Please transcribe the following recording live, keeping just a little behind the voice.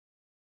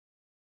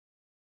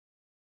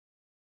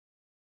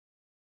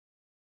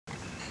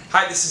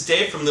Hi, this is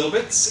Dave from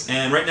littleBits,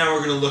 and right now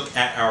we're going to look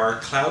at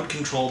our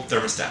cloud-controlled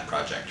thermostat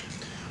project.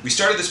 We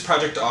started this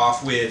project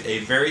off with a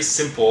very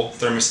simple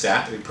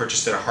thermostat that we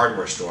purchased at a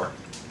hardware store.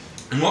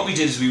 And what we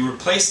did is we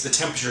replaced the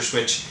temperature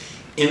switch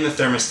in the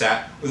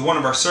thermostat with one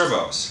of our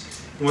servos.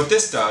 And what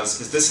this does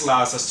is this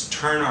allows us to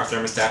turn our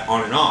thermostat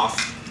on and off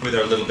with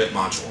our littleBit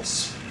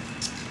modules.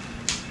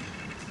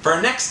 For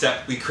our next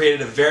step, we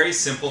created a very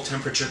simple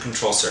temperature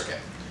control circuit.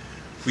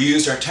 We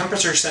used our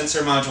temperature sensor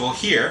module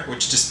here,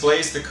 which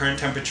displays the current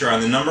temperature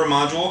on the number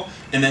module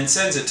and then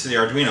sends it to the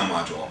Arduino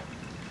module.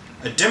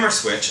 A dimmer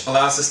switch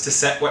allows us to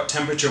set what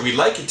temperature we'd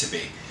like it to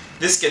be.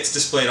 This gets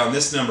displayed on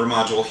this number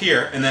module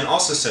here and then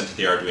also sent to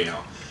the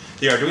Arduino.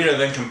 The Arduino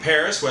then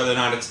compares whether or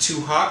not it's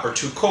too hot or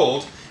too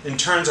cold and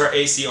turns our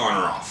AC on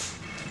or off.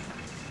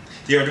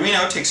 The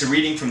Arduino takes a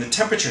reading from the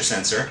temperature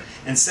sensor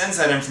and sends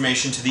that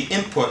information to the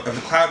input of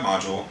the cloud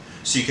module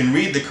so you can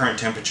read the current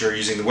temperature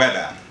using the web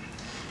app.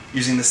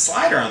 Using the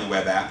slider on the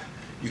web app,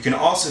 you can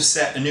also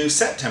set a new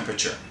set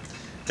temperature.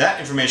 That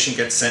information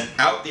gets sent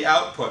out the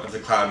output of the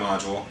cloud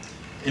module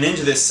and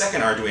into this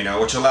second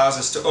Arduino, which allows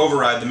us to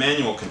override the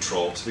manual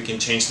control so we can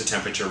change the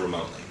temperature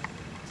remotely.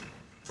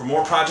 For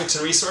more projects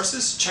and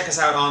resources, check us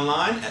out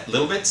online at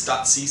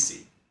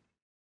littleBits.cc.